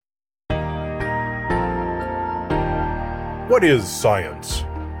What is science?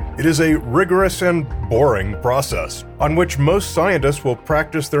 It is a rigorous and boring process on which most scientists will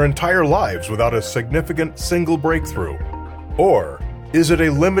practice their entire lives without a significant single breakthrough. Or is it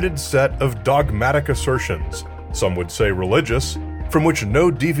a limited set of dogmatic assertions, some would say religious, from which no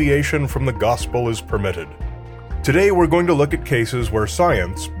deviation from the gospel is permitted? Today we're going to look at cases where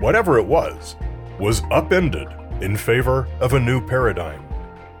science, whatever it was upended in favor of a new paradigm.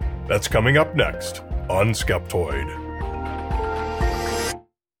 That's coming up next on Skeptoid.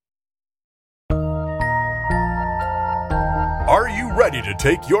 Are you ready to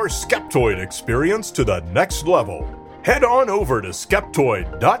take your Skeptoid experience to the next level? Head on over to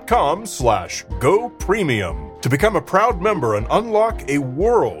skeptoid.com/go-premium to become a proud member and unlock a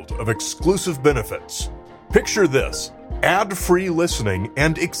world of exclusive benefits. Picture this: ad-free listening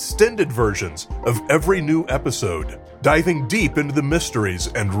and extended versions of every new episode, diving deep into the mysteries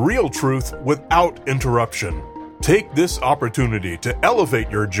and real truth without interruption. Take this opportunity to elevate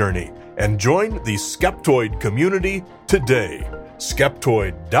your journey and join the Skeptoid community today.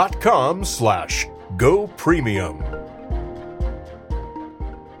 Skeptoid.com/go-premium.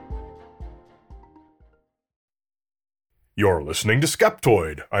 You're listening to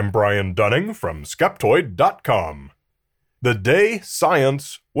Skeptoid. I'm Brian Dunning from Skeptoid.com. The day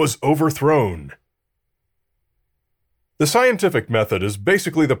science was overthrown. The scientific method is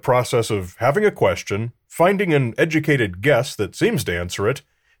basically the process of having a question, finding an educated guess that seems to answer it,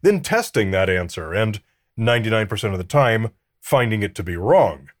 then testing that answer, and 99% of the time, finding it to be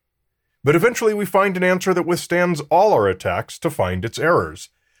wrong. But eventually we find an answer that withstands all our attacks to find its errors.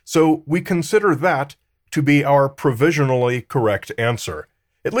 So we consider that to be our provisionally correct answer,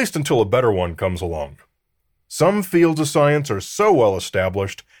 at least until a better one comes along. Some fields of science are so well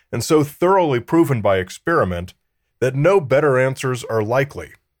established and so thoroughly proven by experiment that no better answers are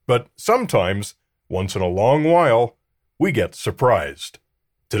likely. But sometimes, once in a long while, we get surprised.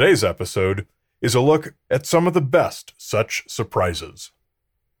 Today's episode is a look at some of the best such surprises.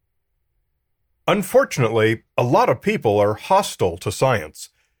 Unfortunately, a lot of people are hostile to science,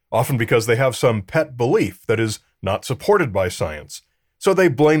 often because they have some pet belief that is not supported by science, so they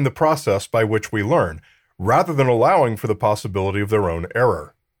blame the process by which we learn, rather than allowing for the possibility of their own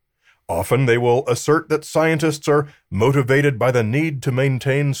error. Often they will assert that scientists are motivated by the need to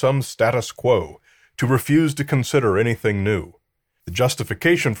maintain some status quo, to refuse to consider anything new. The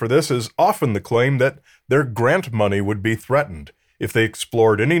justification for this is often the claim that their grant money would be threatened if they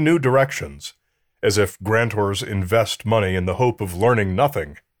explored any new directions, as if grantors invest money in the hope of learning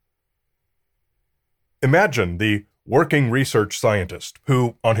nothing. Imagine the working research scientist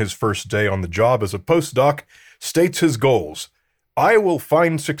who, on his first day on the job as a postdoc, states his goals. I will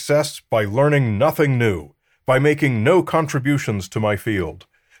find success by learning nothing new, by making no contributions to my field,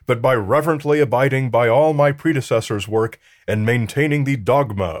 but by reverently abiding by all my predecessors' work and maintaining the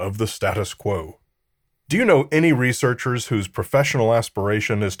dogma of the status quo. Do you know any researchers whose professional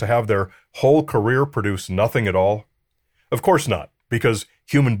aspiration is to have their whole career produce nothing at all? Of course not, because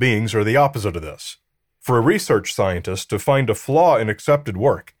human beings are the opposite of this. For a research scientist to find a flaw in accepted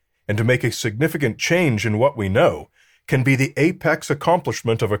work and to make a significant change in what we know can be the apex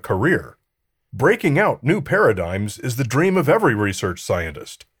accomplishment of a career. Breaking out new paradigms is the dream of every research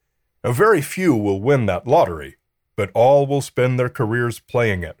scientist. Now, very few will win that lottery, but all will spend their careers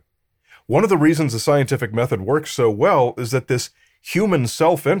playing it. One of the reasons the scientific method works so well is that this human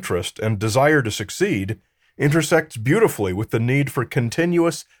self-interest and desire to succeed intersects beautifully with the need for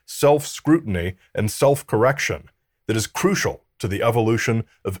continuous self-scrutiny and self-correction that is crucial to the evolution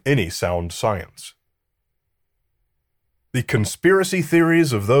of any sound science. The conspiracy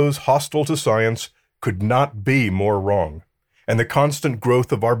theories of those hostile to science could not be more wrong, and the constant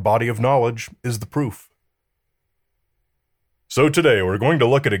growth of our body of knowledge is the proof. So today we're going to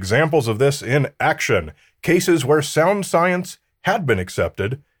look at examples of this in action, cases where sound science had been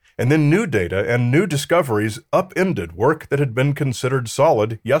accepted, and then new data and new discoveries upended work that had been considered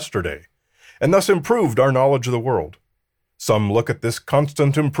solid yesterday, and thus improved our knowledge of the world. Some look at this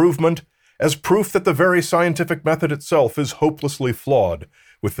constant improvement as proof that the very scientific method itself is hopelessly flawed,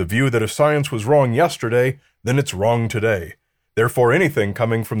 with the view that if science was wrong yesterday, then it's wrong today. Therefore, anything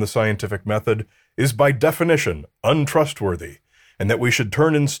coming from the scientific method is by definition untrustworthy, and that we should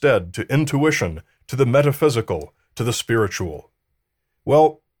turn instead to intuition, to the metaphysical, to the spiritual.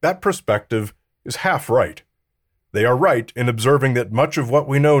 Well, that perspective is half right. They are right in observing that much of what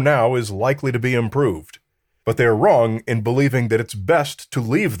we know now is likely to be improved, but they are wrong in believing that it's best to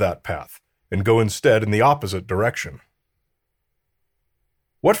leave that path and go instead in the opposite direction.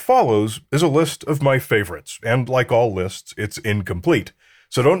 What follows is a list of my favorites, and like all lists, it's incomplete,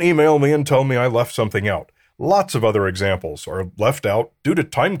 so don't email me and tell me I left something out. Lots of other examples are left out due to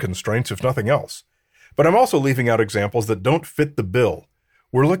time constraints, if nothing else. But I'm also leaving out examples that don't fit the bill.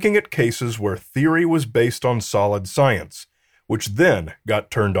 We're looking at cases where theory was based on solid science, which then got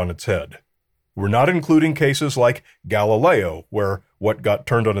turned on its head. We're not including cases like Galileo, where what got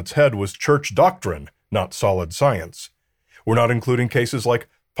turned on its head was church doctrine, not solid science. We're not including cases like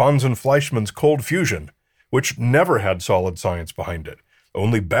Pons and Fleischmann's cold fusion, which never had solid science behind it,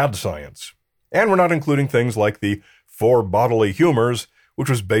 only bad science. And we're not including things like the four bodily humors, which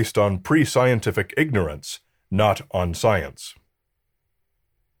was based on pre-scientific ignorance, not on science.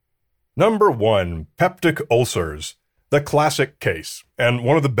 Number 1, peptic ulcers. The classic case, and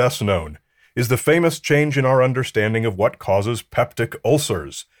one of the best known, is the famous change in our understanding of what causes peptic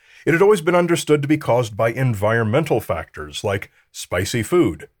ulcers. It had always been understood to be caused by environmental factors like spicy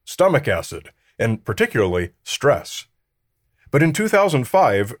food, stomach acid, and particularly stress. But in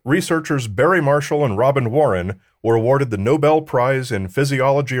 2005, researchers Barry Marshall and Robin Warren were awarded the Nobel Prize in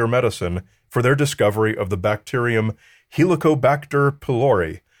Physiology or Medicine for their discovery of the bacterium Helicobacter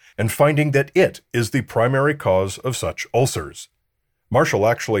pylori and finding that it is the primary cause of such ulcers. Marshall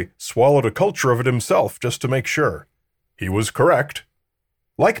actually swallowed a culture of it himself just to make sure. He was correct.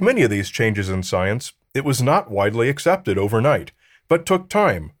 Like many of these changes in science, it was not widely accepted overnight, but took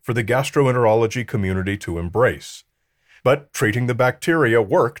time for the gastroenterology community to embrace. But treating the bacteria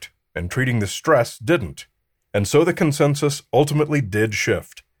worked, and treating the stress didn't. And so the consensus ultimately did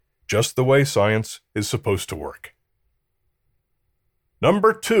shift, just the way science is supposed to work.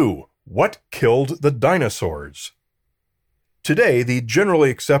 Number 2, what killed the dinosaurs? Today, the generally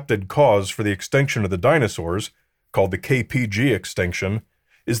accepted cause for the extinction of the dinosaurs, called the KPG extinction,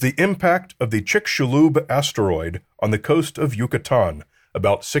 is the impact of the Chicxulub asteroid on the coast of Yucatan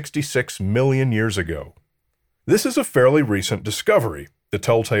about 66 million years ago. This is a fairly recent discovery. The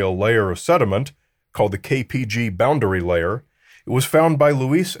telltale layer of sediment, called the KPG boundary layer, it was found by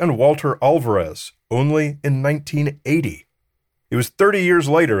Luis and Walter Alvarez only in 1980. It was 30 years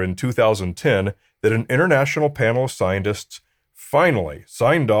later, in 2010, that an international panel of scientists finally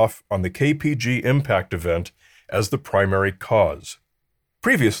signed off on the KPG impact event as the primary cause.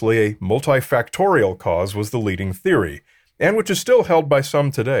 Previously, a multifactorial cause was the leading theory, and which is still held by some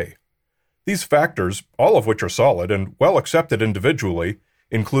today. These factors, all of which are solid and well accepted individually,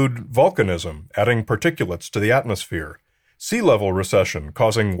 include volcanism, adding particulates to the atmosphere, sea level recession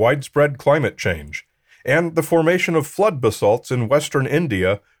causing widespread climate change, and the formation of flood basalts in western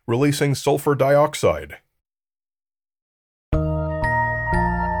India releasing sulfur dioxide.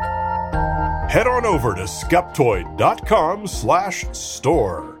 Head on over to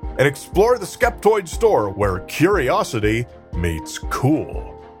Skeptoid.com/store and explore the Skeptoid store where curiosity meets cool.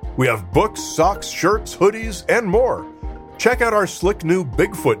 We have books, socks, shirts, hoodies, and more. Check out our slick new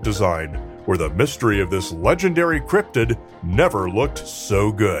Bigfoot design, where the mystery of this legendary cryptid never looked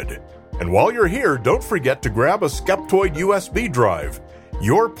so good. And while you're here, don't forget to grab a Skeptoid USB drive,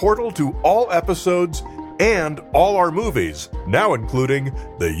 your portal to all episodes and all our movies, now including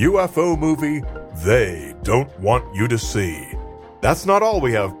the UFO movie They Don't Want You to See. That's not all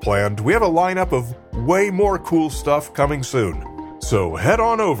we have planned. We have a lineup of way more cool stuff coming soon. So head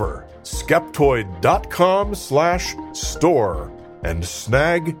on over, Skeptoid.com/store, and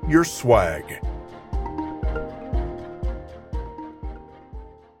snag your swag.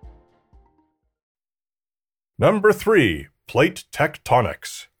 Number 3, plate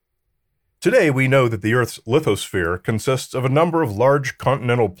tectonics. Today we know that the Earth's lithosphere consists of a number of large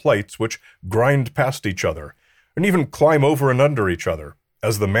continental plates which grind past each other, and even climb over and under each other,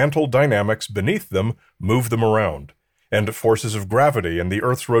 as the mantle dynamics beneath them move them around, and forces of gravity and the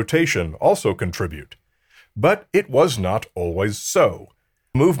Earth's rotation also contribute. But it was not always so.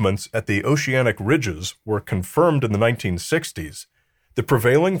 Movements at the oceanic ridges were confirmed in the 1960s. The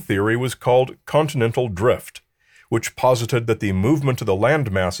prevailing theory was called continental drift, which posited that the movement of the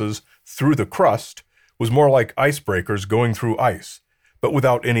land masses through the crust was more like icebreakers going through ice, but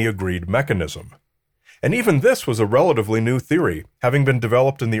without any agreed mechanism. And even this was a relatively new theory, having been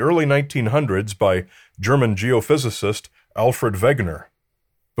developed in the early 1900s by German geophysicist Alfred Wegener.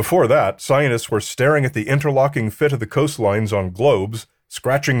 Before that, scientists were staring at the interlocking fit of the coastlines on globes,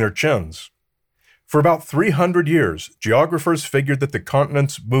 scratching their chins. For about 300 years, geographers figured that the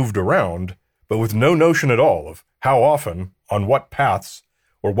continents moved around, but with no notion at all of how often, on what paths,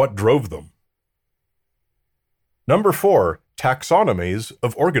 or what drove them. Number 4, taxonomies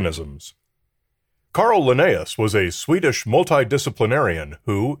of organisms. Carl Linnaeus was a Swedish multidisciplinarian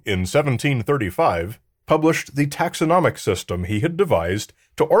who, in 1735, published the taxonomic system he had devised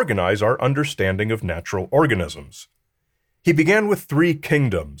to organize our understanding of natural organisms. He began with 3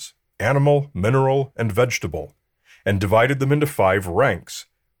 kingdoms: animal, mineral, and vegetable, and divided them into 5 ranks: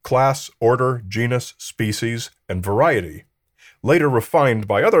 class, order, genus, species, and variety, later refined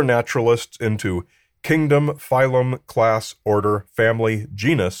by other naturalists into kingdom, phylum, class, order, family,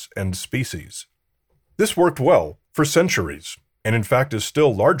 genus, and species. This worked well for centuries, and in fact is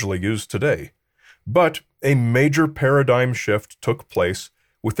still largely used today. But a major paradigm shift took place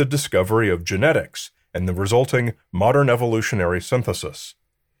with the discovery of genetics and the resulting modern evolutionary synthesis.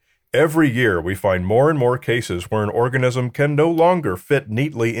 Every year we find more and more cases where an organism can no longer fit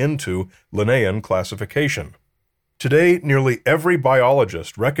neatly into Linnaean classification. Today, nearly every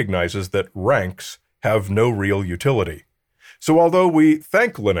biologist recognizes that ranks have no real utility. So although we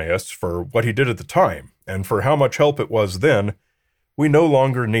thank Linnaeus for what he did at the time, and for how much help it was then, we no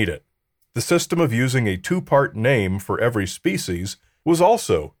longer need it. The system of using a 2-part name for every species was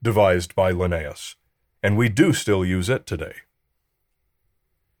also devised by Linnaeus, and we do still use it today.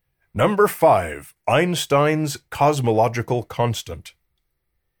 Number 5. Einstein's cosmological constant.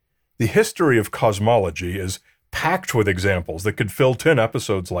 The history of cosmology is packed with examples that could fill 10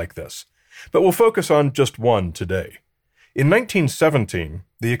 episodes like this, but we'll focus on just one today. In 1917,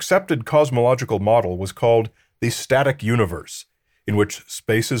 the accepted cosmological model was called the static universe, in which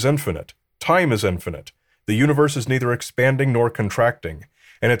space is infinite, time is infinite, the universe is neither expanding nor contracting,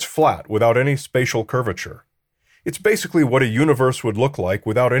 and it's flat without any spatial curvature. It's basically what a universe would look like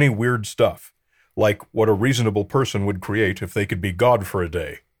without any weird stuff, like what a reasonable person would create if they could be God for a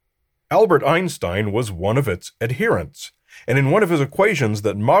day. Albert Einstein was one of its adherents, and in one of his equations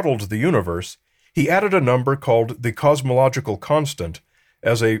that modeled the universe, he added a number called the cosmological constant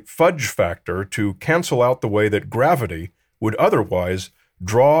as a fudge factor to cancel out the way that gravity would otherwise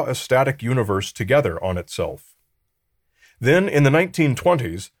draw a static universe together on itself. Then, in the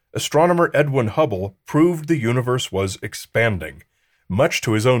 1920s, astronomer Edwin Hubble proved the universe was expanding, much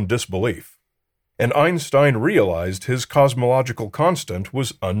to his own disbelief. And Einstein realized his cosmological constant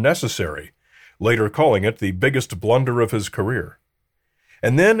was unnecessary, later calling it the biggest blunder of his career.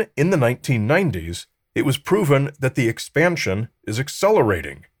 And then, in the 1990s, it was proven that the expansion is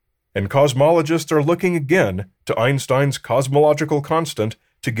accelerating, and cosmologists are looking again to Einstein's cosmological constant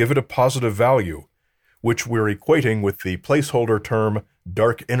to give it a positive value, which we're equating with the placeholder term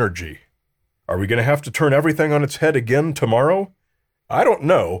dark energy. Are we going to have to turn everything on its head again tomorrow? I don't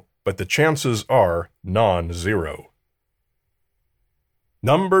know, but the chances are non-zero.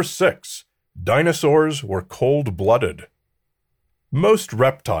 Number 6. Dinosaurs were cold-blooded. Most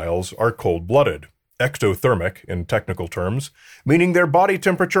reptiles are cold-blooded, ectothermic in technical terms, meaning their body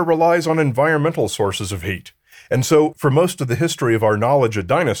temperature relies on environmental sources of heat. And so, for most of the history of our knowledge of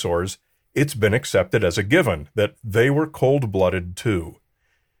dinosaurs, it's been accepted as a given that they were cold-blooded too.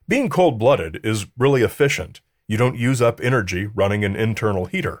 Being cold-blooded is really efficient. You don't use up energy running an internal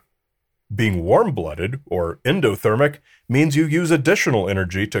heater. Being warm-blooded, or endothermic, means you use additional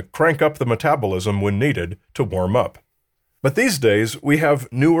energy to crank up the metabolism when needed to warm up. But these days, we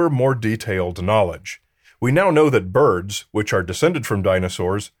have newer, more detailed knowledge. We now know that birds, which are descended from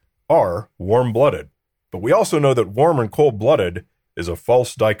dinosaurs, are warm-blooded. But we also know that warm and cold-blooded is a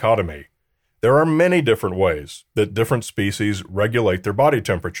false dichotomy. There are many different ways that different species regulate their body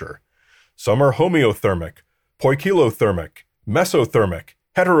temperature. Some are homeothermic, poikilothermic, mesothermic,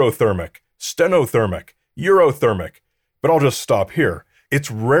 heterothermic, stenothermic, urothermic. But I'll just stop here. It's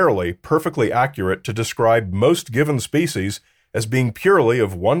rarely perfectly accurate to describe most given species as being purely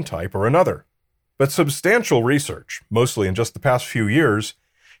of one type or another. But substantial research, mostly in just the past few years,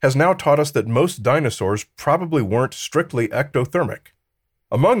 has now taught us that most dinosaurs probably weren't strictly ectothermic.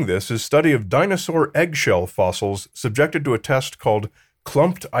 Among this is study of dinosaur eggshell fossils subjected to a test called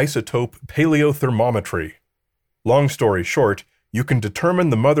clumped isotope paleothermometry. Long story short, you can determine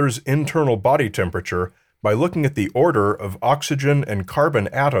the mother's internal body temperature by looking at the order of oxygen and carbon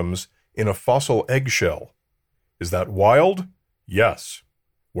atoms in a fossil eggshell. Is that wild? Yes.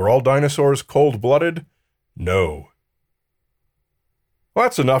 Were all dinosaurs cold-blooded? No. Well,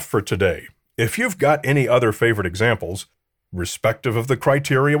 that's enough for today. If you've got any other favorite examples, respective of the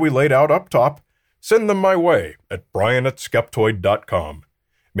criteria we laid out up top, send them my way at brian@skeptoid.com.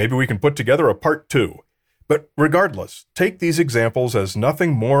 Maybe we can put together a part 2. But regardless, take these examples as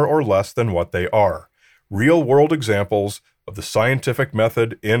nothing more or less than what they are. Real-world examples of the scientific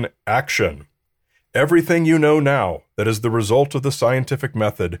method in action. Everything you know now that is the result of the scientific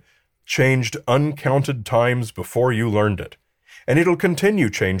method changed uncounted times before you learned it, and it'll continue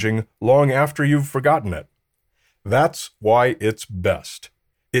changing long after you've forgotten it. That's why it's best.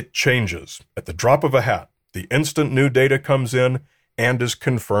 It changes at the drop of a hat, the instant new data comes in and is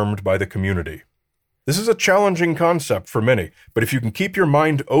confirmed by the community. This is a challenging concept for many, but if you can keep your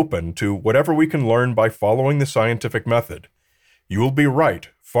mind open to whatever we can learn by following the scientific method, you will be right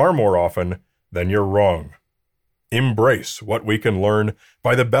far more often than you're wrong. Embrace what we can learn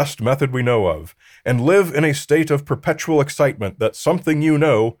by the best method we know of, and live in a state of perpetual excitement that something you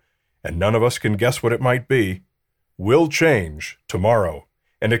know, and none of us can guess what it might be, will change tomorrow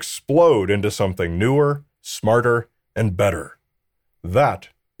and explode into something newer, smarter, and better. That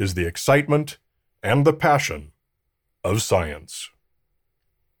is the excitement and the passion of science.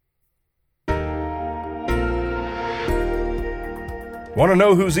 Want to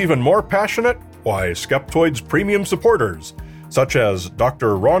know who's even more passionate? Why, Skeptoid's premium supporters, such as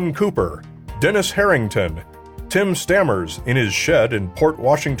Dr. Ron Cooper, Dennis Harrington, Tim Stammers in his shed in Port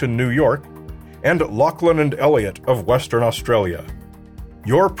Washington, New York, and Lachlan and Elliot of Western Australia.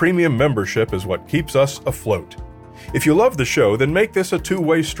 Your premium membership is what keeps us afloat. If you love the show, then make this a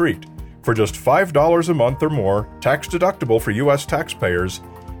two-way street. For just $5 a month or more, tax-deductible for U.S. taxpayers,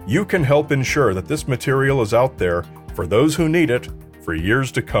 you can help ensure that this material is out there for those who need it for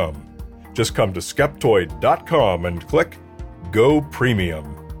years to come. Just come to Skeptoid.com and click Go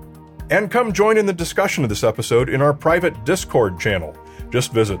Premium. And come join in the discussion of this episode in our private Discord channel.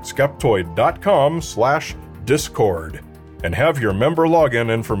 Just visit Skeptoid.com/Discord and have your member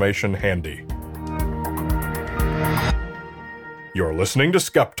login information handy. You're listening to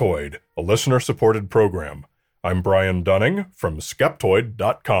Skeptoid, a listener-supported program. I'm Brian Dunning from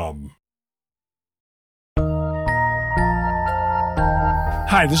Skeptoid.com.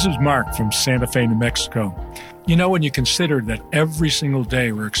 Hi, this is Mark from Santa Fe, New Mexico. You know, when you consider that every single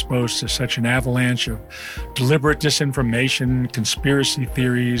day we're exposed to such an avalanche of deliberate disinformation, conspiracy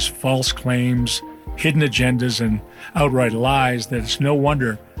theories, false claims, hidden agendas, and outright lies, that it's no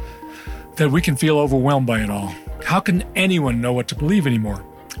wonder that we can feel overwhelmed by it all. How can anyone know what to believe anymore?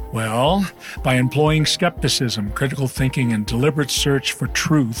 Well, by employing skepticism, critical thinking, and deliberate search for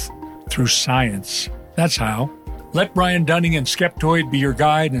truth through science. That's how. Let Brian Dunning and Skeptoid be your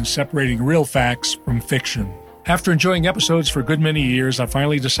guide in separating real facts from fiction. After enjoying episodes for a good many years, I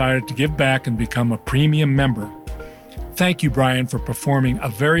finally decided to give back and become a premium member. Thank you, Brian, for performing a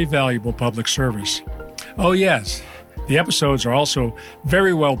very valuable public service. Oh, yes, the episodes are also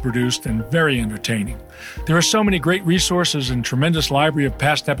very well produced and very entertaining. There are so many great resources and tremendous library of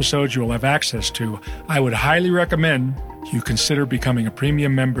past episodes you will have access to. I would highly recommend you consider becoming a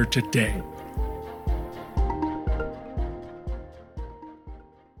premium member today.